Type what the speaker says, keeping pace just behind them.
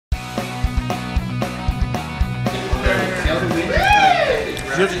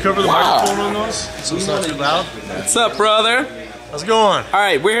you have to cover the microphone on those so it's not too loud? What's up, brother? How's it going? All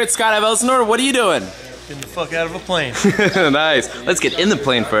right, we're here at Skydive Elsinore. What are you doing? Getting the fuck out of a plane. Nice. Let's get in the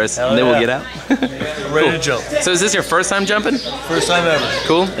plane first, Hell and then yeah. we'll get out. I'm ready to jump. So is this your first time jumping? First time ever.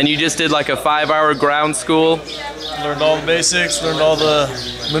 Cool. And you just did like a 5-hour ground school? Learned all the basics, learned all the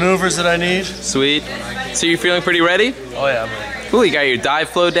maneuvers that I need. Sweet. So you're feeling pretty ready? Oh yeah, I'm ready. Cool, you got your dive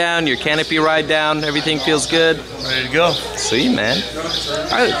flow down, your canopy ride down, everything feels good? Ready to go. Sweet, man. All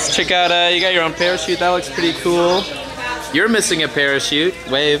right, let's check out, you got your own parachute, that looks pretty cool. You're missing a parachute,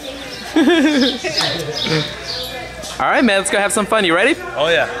 wave. All right, man, let's go have some fun. You ready? Oh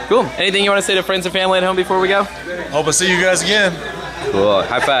yeah. Cool. Anything you want to say to friends and family at home before we go? Hope I see you guys again. Cool,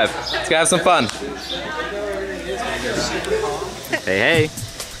 high five. Let's go have some fun. Hey, hey.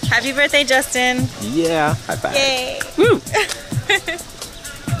 Happy birthday, Justin. Yeah, high five. Yay. Woo.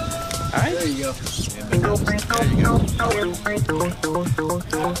 All right. There you go.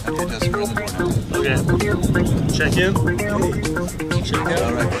 Okay. Check in. Check out.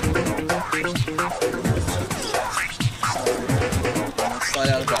 All right. Slide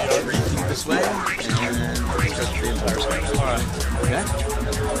out about this way, and then stretch the entire side. All right. Okay.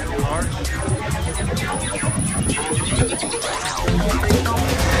 Hard.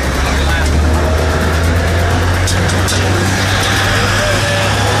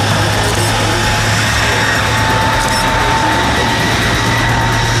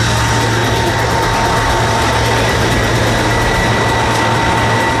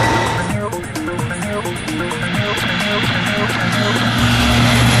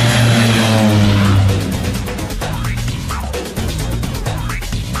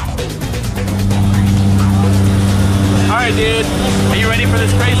 Alright, dude. Are you ready for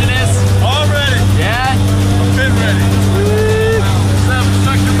this craziness? All ready. Yeah? I'm fit ready. What's up,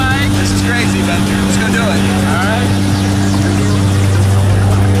 Instructor Mike? This is crazy, but let's go do it. Alright.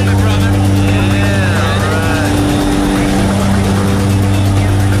 Hey, brother. Yeah, alright.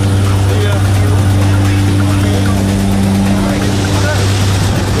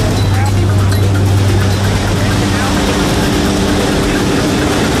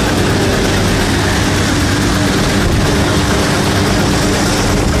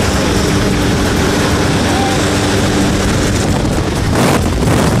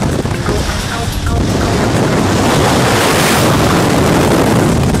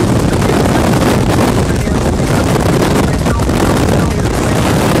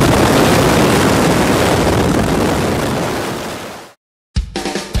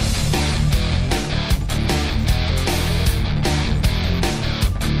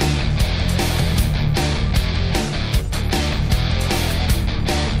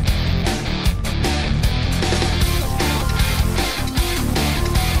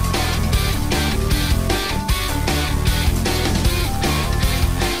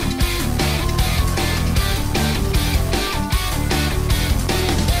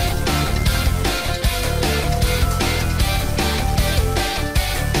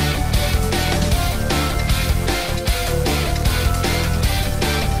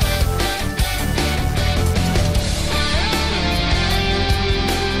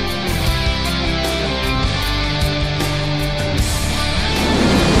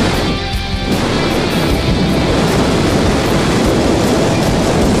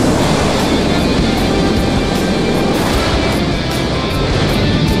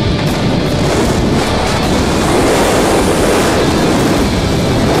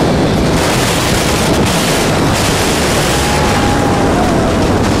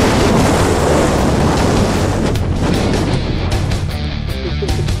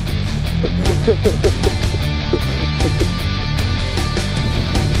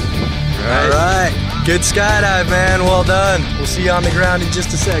 Alright. Good skydive, man. Well done. We'll see you on the ground in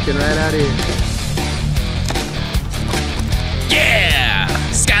just a second, right out here. Yeah!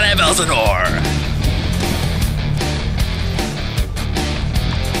 Skydive Elsinore!